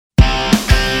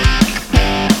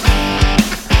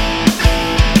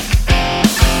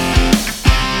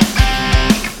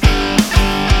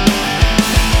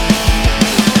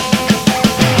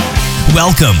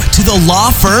Welcome to the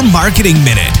Law Firm Marketing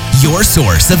Minute, your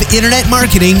source of internet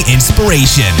marketing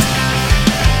inspiration.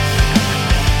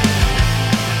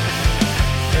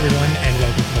 Hey everyone, and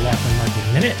welcome to the Law Firm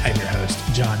Marketing Minute. I'm your host,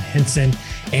 John Henson.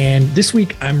 And this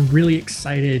week, I'm really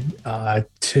excited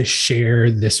to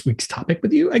share this week's topic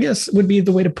with you, I guess would be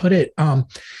the way to put it,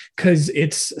 because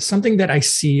it's something that I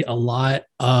see a lot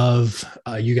of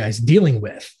you guys dealing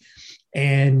with.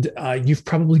 And you've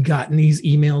probably gotten these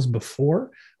emails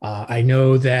before. I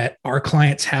know that our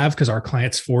clients have, because our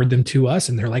clients forward them to us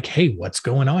and they're like, hey, what's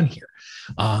going on here?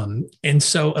 And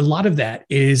so a lot of that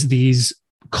is these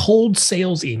cold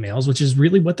sales emails, which is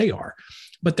really what they are.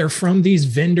 But they're from these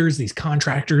vendors, these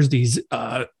contractors, these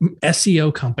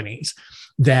SEO companies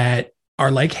that are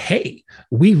like, hey,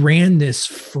 we ran this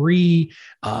free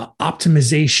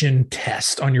optimization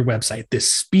test on your website,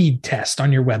 this speed test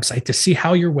on your website to see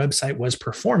how your website was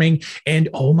performing. And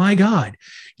oh my God,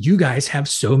 you guys have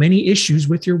so many issues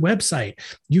with your website.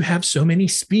 You have so many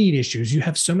speed issues. You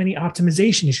have so many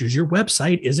optimization issues. Your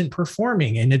website isn't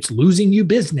performing and it's losing you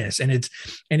business. And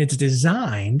it's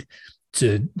designed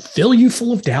to fill you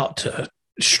full of doubt, to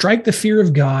strike the fear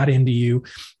of God into you,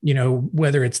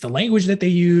 whether it's the language that they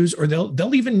use, or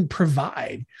they'll even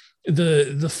provide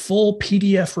the full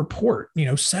PDF report,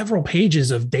 several pages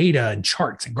of data and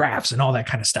charts and graphs and all that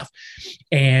kind of stuff.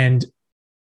 And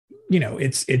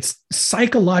it's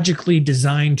psychologically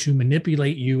designed to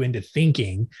manipulate you into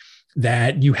thinking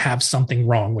that you have something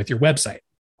wrong with your website.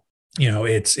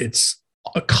 It's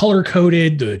color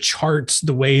coded, the charts,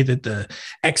 the way that the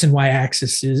X and Y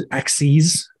axes,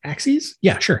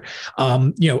 yeah, sure,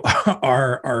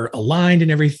 are aligned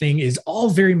and everything is all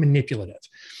very manipulative.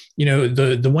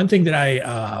 The one thing that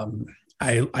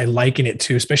I liken it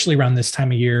to, especially around this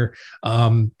time of year,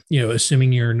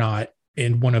 assuming you're not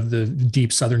in one of the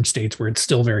deep southern states where it's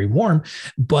still very warm,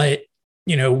 but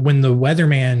when the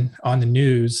weatherman on the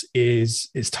news is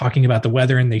talking about the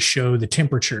weather and they show the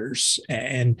temperatures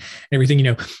and everything,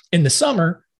 in the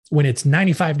summer when it's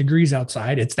 95 degrees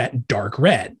outside, it's that dark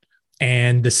red.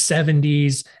 And the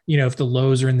 70s, if the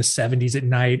lows are in the 70s at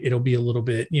night, it'll be a little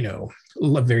bit,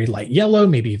 a very light yellow,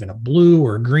 maybe even a blue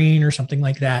or a green or something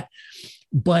like that.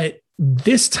 But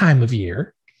this time of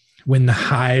year, when the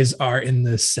highs are in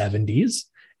the 70s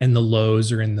and the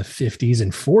lows are in the 50s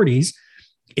and 40s,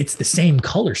 it's the same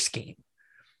color scheme.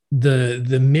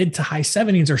 The mid to high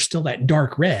 70s are still that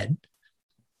dark red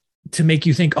to make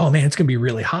you think, oh man, it's going to be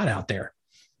really hot out there.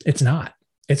 It's not.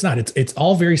 It's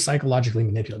all very psychologically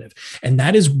manipulative. And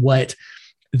that is what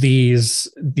these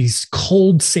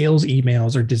cold sales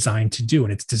emails are designed to do.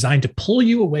 And it's designed to pull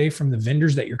you away from the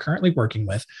vendors that you're currently working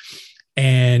with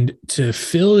and to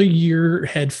fill your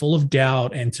head full of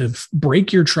doubt and to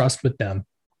break your trust with them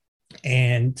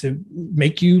and to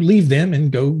make you leave them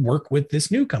and go work with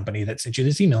this new company that sent you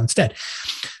this email instead.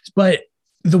 But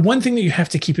the one thing that you have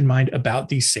to keep in mind about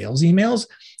these sales emails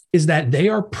is that they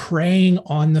are preying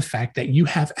on the fact that you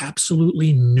have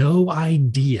absolutely no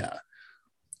idea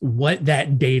what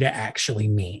that data actually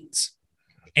means.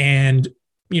 And,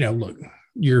 look,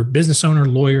 you're a business owner,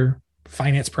 lawyer,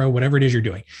 finance pro, whatever it is you're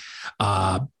doing,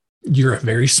 you're a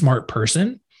very smart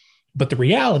person. But the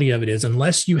reality of it is,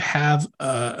 unless you have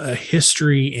a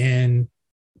history in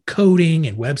coding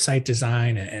and website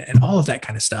design and all of that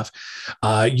kind of stuff,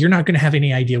 you're not going to have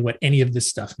any idea what any of this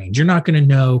stuff means. You're not going to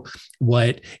know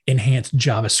what enhanced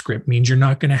JavaScript means. You're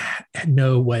not going to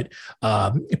know what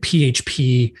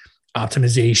PHP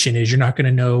optimization is. You're not going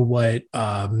to know what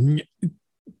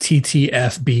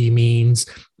TTFB means,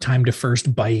 time to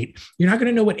first byte. You're not going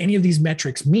to know what any of these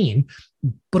metrics mean,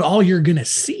 but all you're going to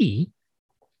see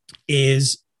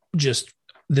is just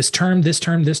this term,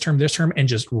 and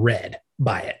just read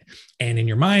by it. And in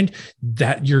your mind,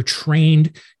 that you're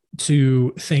trained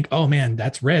to think, oh man,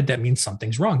 that's red. That means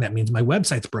something's wrong. That means my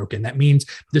website's broken. That means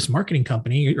this marketing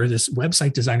company or this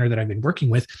website designer that I've been working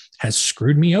with has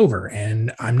screwed me over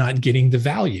and I'm not getting the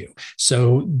value.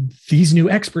 So these new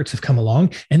experts have come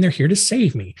along and they're here to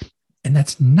save me. And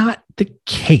that's not the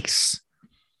case.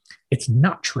 It's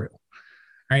not true.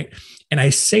 Right. And I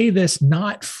say this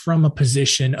not from a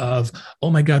position of, oh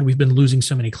my God, we've been losing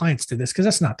so many clients to this, because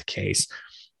that's not the case.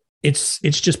 It's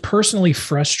just personally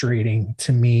frustrating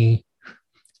to me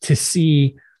to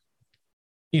see,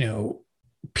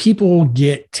 people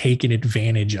get taken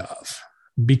advantage of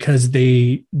because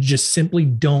they just simply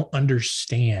don't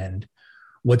understand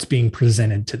what's being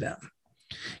presented to them.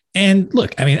 And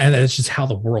look, I mean, that's just how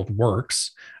the world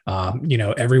works.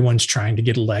 Everyone's trying to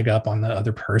get a leg up on the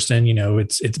other person.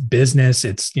 It's business.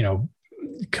 It's,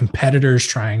 competitors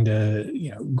trying to,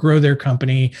 grow their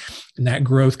company, and that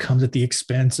growth comes at the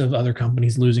expense of other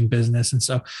companies losing business. And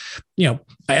so,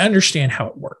 I understand how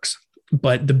it works,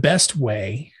 but the best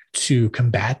way to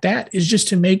combat that is just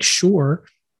to make sure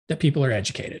that people are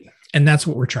educated. And that's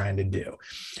what we're trying to do.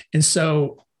 And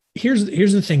so here's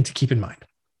the thing to keep in mind.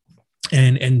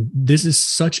 And this is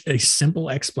such a simple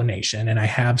explanation, and I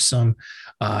have some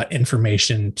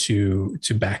information to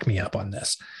back me up on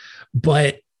this.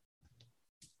 But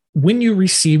when you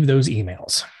receive those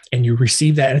emails and you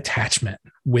receive that attachment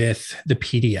with the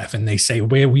PDF, and they say,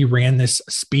 well, we ran this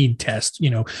speed test,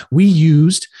 we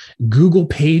used Google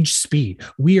Page Speed.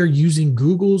 We are using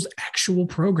Google's actual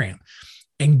program.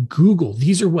 And Google,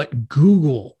 these are what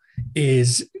Google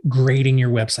is grading your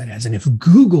website as. And if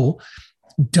Google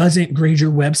doesn't grade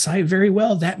your website very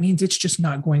well, that means it's just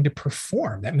not going to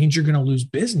perform. That means you're going to lose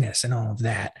business and all of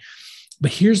that.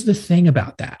 But here's the thing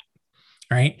about that,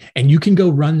 right? And you can go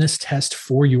run this test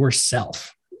for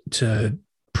yourself to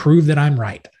prove that I'm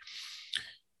right.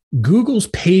 Google's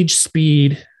page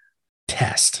speed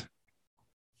test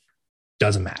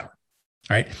doesn't matter,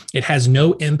 right? It has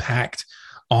no impact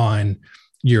on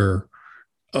your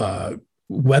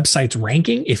website's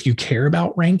ranking. If you care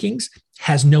about rankings,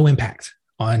 has no impact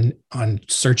on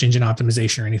search engine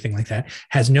optimization or anything like that.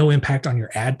 Has no impact on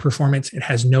your ad performance. It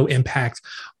has no impact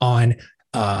on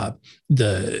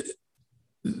the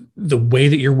way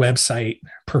that your website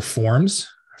performs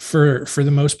for the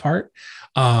most part.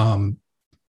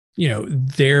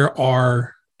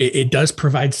 It does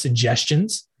provide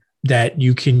suggestions that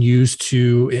you can use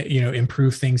to,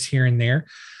 improve things here and there.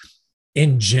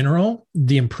 In general,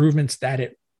 the improvements that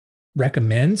it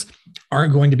recommends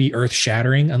aren't going to be earth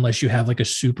shattering unless you have like a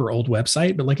super old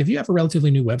website. But like if you have a relatively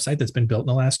new website that's been built in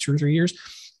the last 2 or 3 years,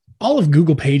 all of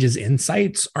Google Page's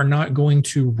insights are not going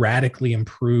to radically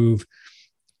improve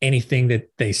anything that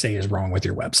they say is wrong with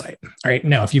your website. All right.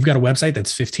 Now, if you've got a website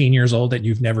that's 15 years old that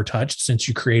you've never touched since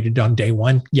you created on day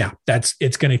one, yeah,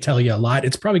 it's going to tell you a lot.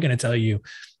 It's probably going to tell you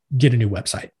get a new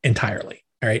website entirely.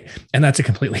 All right. And that's a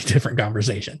completely different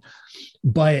conversation.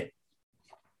 But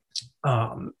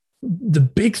the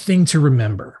big thing to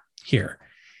remember here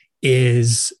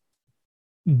is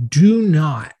do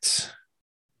not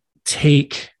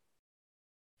take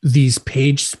these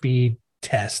page speed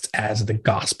tests as the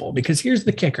gospel, because here's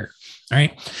the kicker. All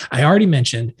right. I already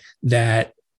mentioned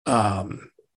that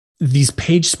these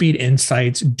page speed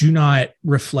insights do not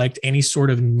reflect any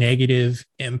sort of negative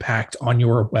impact on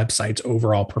your website's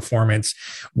overall performance,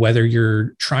 whether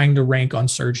you're trying to rank on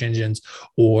search engines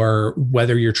or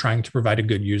whether you're trying to provide a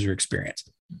good user experience.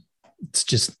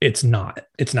 It's not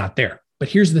there. But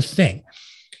here's the thing.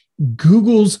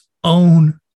 Google's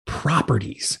own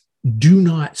properties do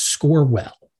not score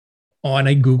well on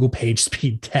a Google page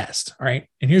speed test. All right.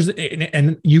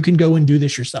 And you can go and do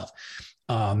this yourself.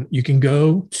 You can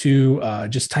go to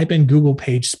just type in Google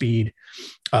page speed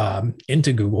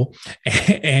into Google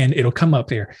and it'll come up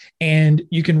there, and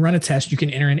you can run a test. You can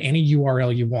enter in any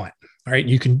URL you want. All right.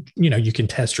 You can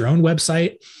test your own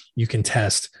website. You can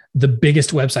test the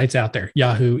biggest websites out there,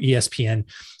 Yahoo, ESPN,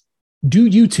 do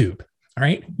YouTube. All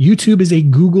right. YouTube is a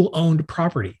Google owned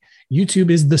property. YouTube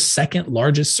is the second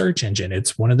largest search engine.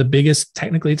 It's one of the biggest.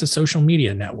 Technically, it's a social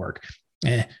media network.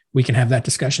 We can have that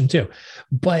discussion too.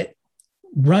 But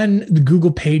run the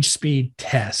Google page speed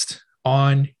test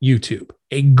on YouTube,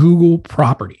 a Google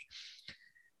property.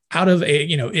 Out of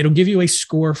it'll give you a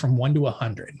score from 1 to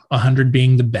 100, 100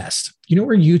 being the best. You know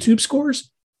where YouTube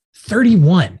scores?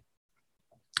 31.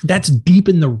 That's deep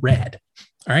in the red.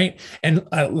 All right. And,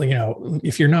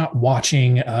 if you're not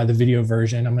watching the video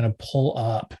version, I'm going to pull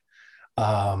up.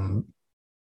 I'm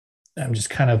just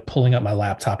kind of pulling up my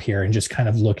laptop here and just kind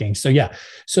of looking. So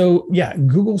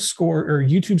Google scored, or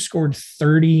YouTube scored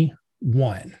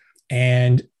 31.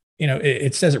 And,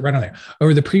 it says it right on there.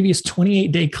 Over the previous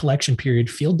 28-day collection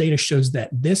period, field data shows that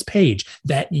this page,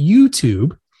 that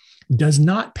YouTube, does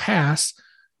not pass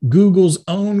Google's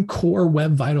own core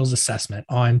Web Vitals assessment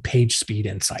on page speed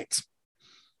insights.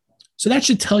 So that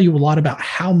should tell you a lot about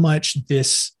how much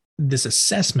this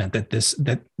assessment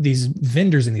that these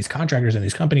vendors and these contractors and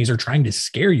these companies are trying to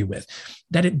scare you with,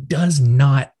 that it does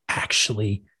not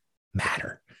actually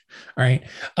matter. All right.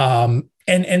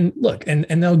 And look, and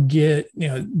they'll get,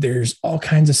 there's all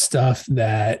kinds of stuff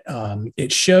that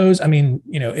it shows. I mean,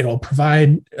 it'll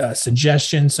provide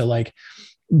suggestions. So like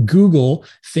Google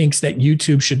thinks that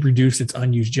YouTube should reduce its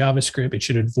unused JavaScript. It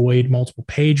should avoid multiple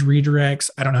page redirects.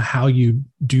 I don't know how you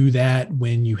do that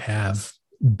when you have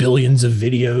billions of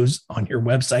videos on your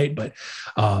website, but,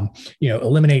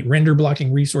 eliminate render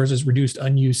blocking resources, reduced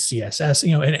unused CSS,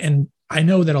 and I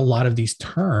know that a lot of these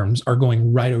terms are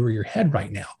going right over your head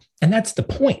right now. And that's the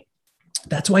point.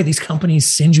 That's why these companies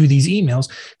send you these emails,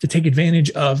 to take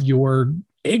advantage of your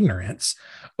ignorance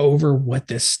over what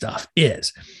this stuff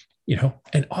is,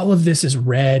 and all of this is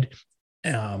red.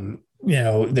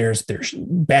 There's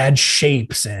bad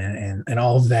shapes and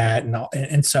all of that.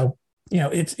 And so,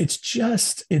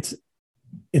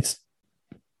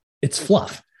 it's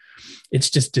fluff. It's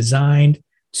just designed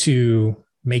to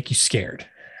make you scared.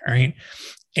 All right.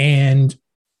 And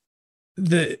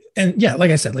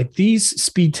like I said, like these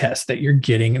speed tests that you're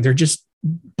getting, they're just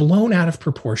blown out of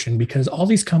proportion, because all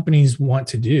these companies want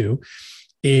to do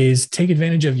is take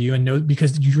advantage of you and know,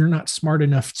 because you're not smart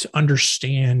enough to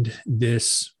understand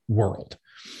this world.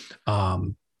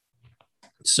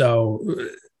 So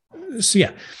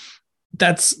yeah,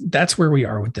 that's where we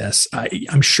are with this.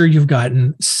 I'm sure you've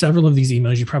gotten several of these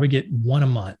emails. You probably get one a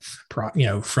month,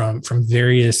 from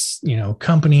various,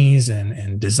 companies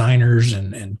and designers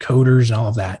and coders and all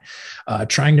of that,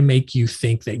 trying to make you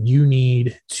think that you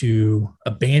need to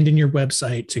abandon your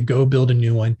website to go build a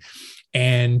new one.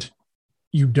 And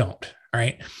you don't. All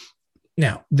right.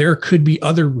 Now, there could be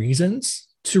other reasons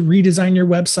to redesign your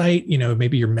website.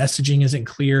 Maybe your messaging isn't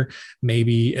clear.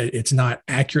 Maybe it's not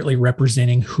accurately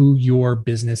representing who your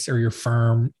business or your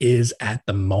firm is at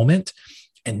the moment.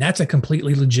 And that's a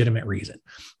completely legitimate reason.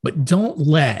 But don't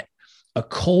let a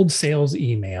cold sales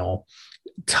email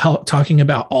talking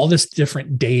about all this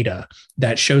different data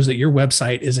that shows that your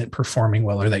website isn't performing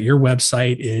well, or that your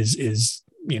website is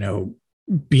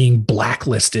being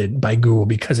blacklisted by Google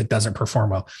because it doesn't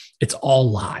perform well. It's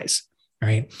all lies. All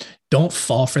right. Don't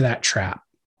fall for that trap.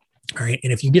 All right.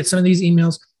 And if you get some of these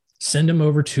emails, send them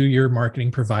over to your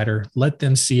marketing provider. Let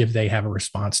them see if they have a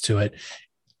response to it.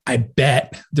 I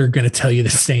bet they're going to tell you the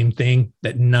same thing,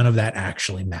 that none of that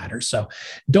actually matters. So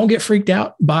don't get freaked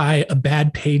out by a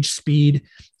bad page speed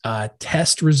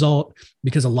test result,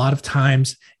 because a lot of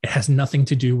times it has nothing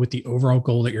to do with the overall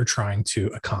goal that you're trying to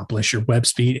accomplish. Your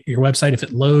website, if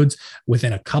it loads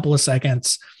within a couple of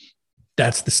seconds,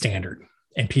 that's the standard.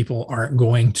 And people aren't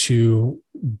going to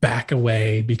back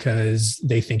away because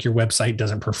they think your website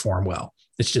doesn't perform well.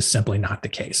 It's just simply not the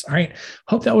case. All right.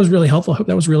 Hope that was really helpful. Hope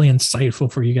that was really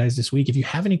insightful for you guys this week. If you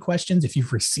have any questions, if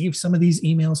you've received some of these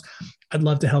emails, I'd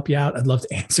love to help you out. I'd love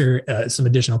to answer some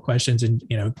additional questions and,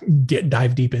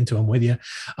 dive deep into them with you.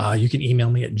 You can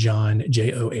email me at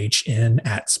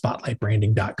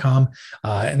john@spotlightbranding.com.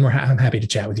 And I'm happy to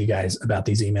chat with you guys about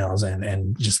these emails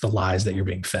and just the lies that you're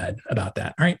being fed about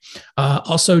that. All right.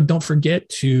 Also, don't forget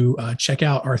to check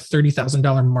out our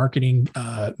 $30,000 marketing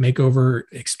makeover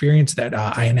experience that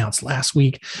I announced last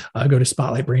week. Go to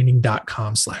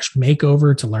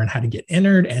spotlightbranding.com/makeover to learn how to get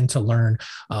entered and to learn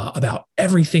about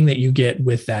everything that you get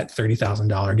with that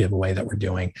 $30,000 giveaway that we're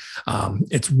doing.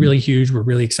 It's really huge. We're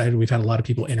really excited. We've had a lot of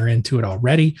people enter into it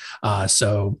already.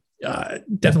 So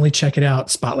definitely check it out.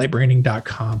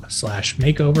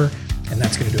 spotlightbranding.com/makeover. And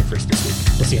that's going to do it for us this week.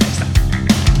 We'll see you next time.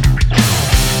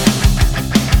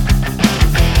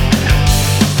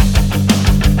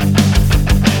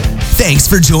 Thanks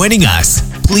for joining us.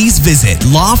 Please visit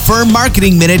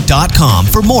lawfirmmarketingminute.com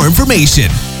for more information.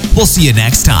 We'll see you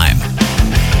next time.